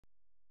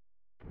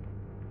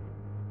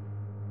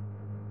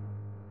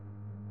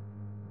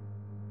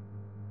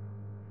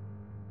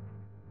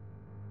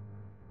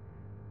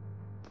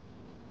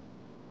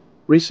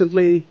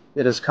Recently,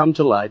 it has come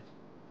to light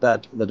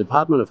that the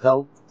Department of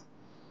Health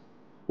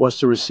was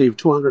to receive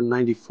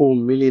 294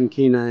 million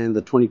kina in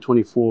the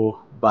 2024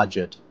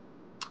 budget.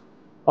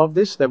 Of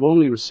this, they've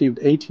only received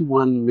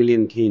 81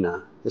 million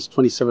kina. That's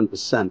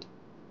 27%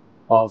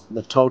 of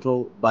the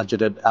total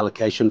budgeted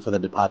allocation for the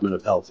Department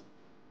of Health.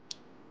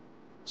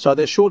 So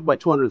they're short by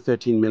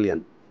 213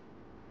 million.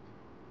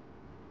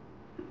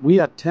 We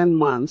are 10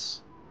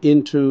 months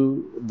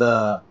into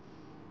the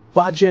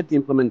budget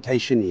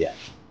implementation year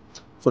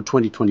for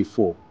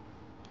 2024.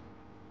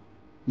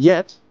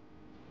 Yet,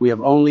 we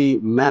have only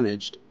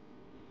managed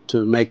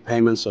to make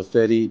payments of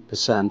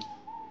 30%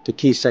 to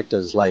key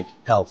sectors like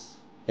health,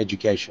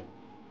 education.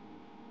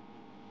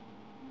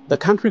 The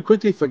country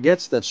quickly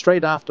forgets that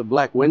straight after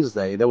Black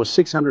Wednesday, there was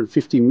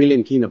 650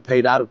 million kina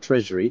paid out of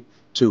Treasury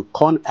to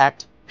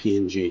ConAct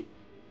PNG.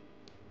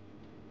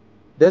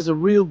 There's a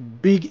real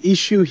big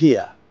issue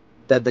here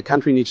that the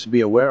country needs to be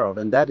aware of,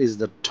 and that is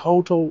the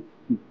total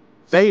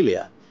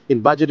failure in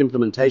budget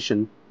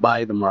implementation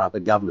by the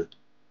Marape government.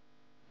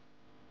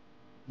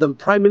 The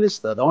Prime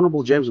Minister, the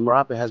Honorable James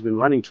Marape, has been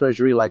running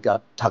Treasury like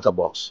a tucker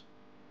box,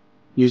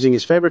 using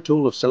his favorite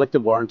tool of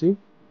selective warranting,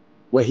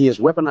 where he has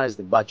weaponized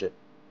the budget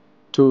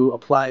to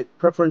apply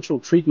preferential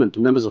treatment to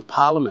members of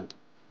Parliament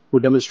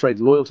who demonstrate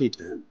loyalty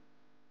to him.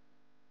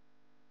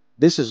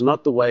 This is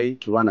not the way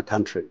to run a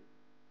country.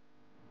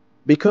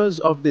 Because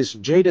of this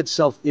jaded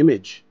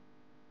self-image,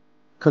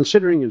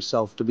 considering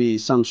himself to be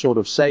some sort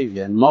of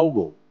savior and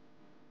mogul,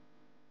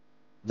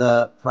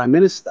 the Prime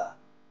Minister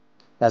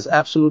has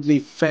absolutely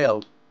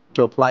failed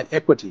to apply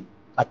equity,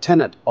 a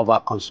tenet of our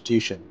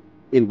Constitution,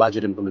 in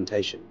budget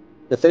implementation.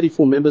 The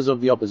 34 members of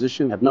the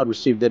opposition have not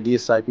received their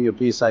DSIP or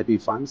PSIP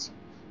funds.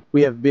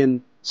 We have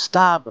been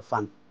starved of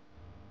funds.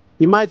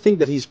 He might think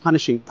that he's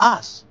punishing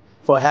us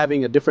for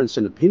having a difference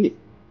in opinion,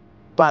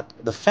 but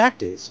the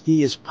fact is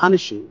he is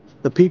punishing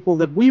the people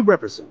that we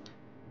represent.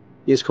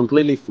 He has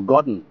completely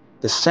forgotten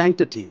the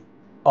sanctity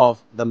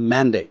of the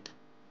mandate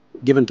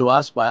given to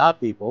us by our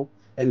people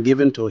and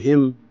given to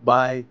him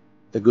by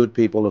the good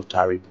people of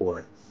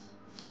Taripore.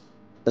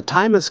 The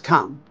time has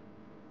come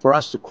for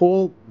us to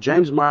call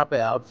James Marape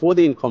out for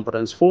the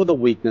incompetence, for the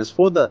weakness,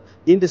 for the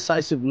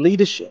indecisive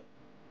leadership,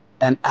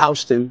 and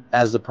oust him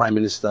as the Prime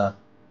Minister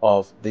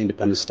of the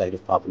independent state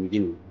of Papua New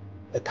Guinea.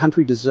 The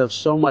country deserves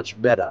so much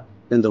better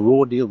than the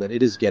raw deal that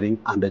it is getting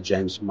under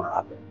James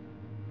Marape.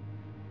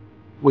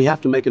 We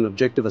have to make an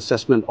objective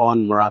assessment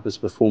on Marape's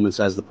performance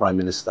as the Prime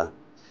Minister.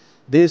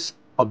 This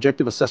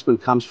objective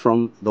assessment comes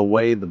from the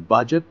way the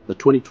budget, the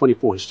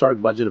 2024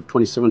 historic budget of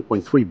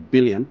 27.3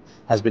 billion,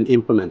 has been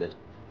implemented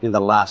in the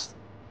last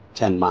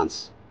 10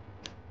 months.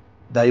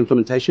 The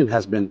implementation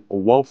has been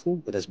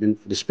woeful, it has been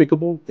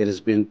despicable, it has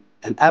been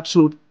an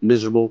absolute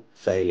miserable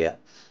failure.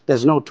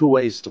 There's no two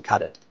ways to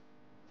cut it.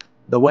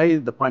 The way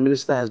the Prime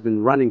Minister has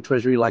been running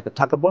Treasury like a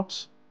tucker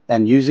box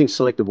and using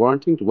selective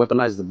warranting to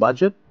weaponize the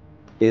budget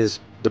is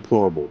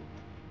deplorable.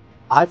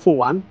 I, for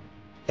one,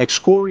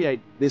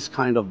 excoriate this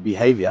kind of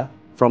behavior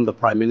from the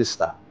Prime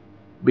Minister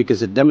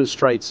because it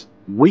demonstrates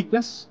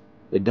weakness,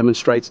 it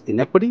demonstrates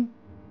inequity,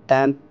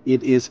 and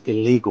it is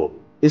illegal.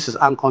 This is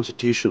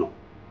unconstitutional.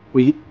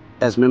 We,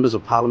 as members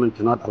of Parliament,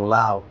 cannot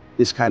allow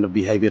this kind of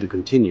behavior to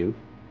continue,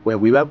 where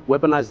we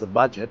weaponize the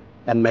budget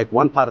and make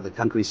one part of the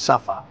country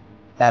suffer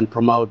and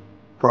promote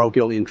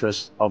parochial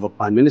interests of a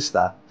Prime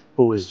Minister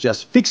who is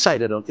just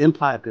fixated on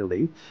empire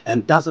building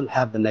and doesn't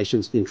have the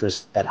nation's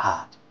interests at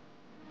heart.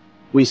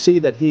 We see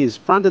that he is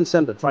front and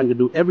center trying to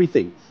do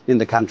everything in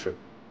the country.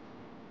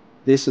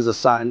 This is a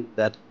sign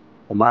that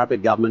the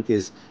Marape government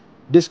is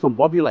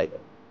discombobulated.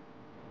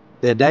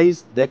 Their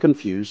days, they're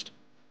confused,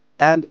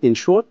 and in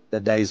short, their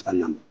days are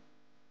numbered.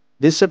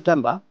 This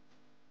September,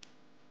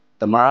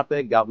 the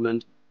Marape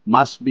government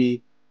must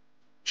be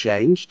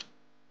changed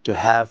to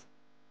have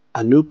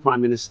a new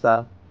Prime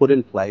Minister put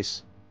in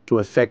place to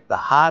effect the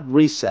hard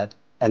reset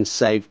and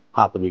save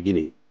Papua New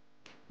Guinea.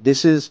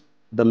 This is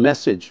the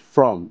message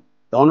from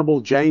the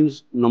Honorable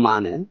James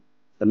Nomane,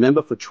 the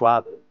member for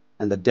Chwabe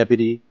and the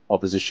Deputy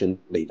Opposition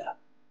Leader.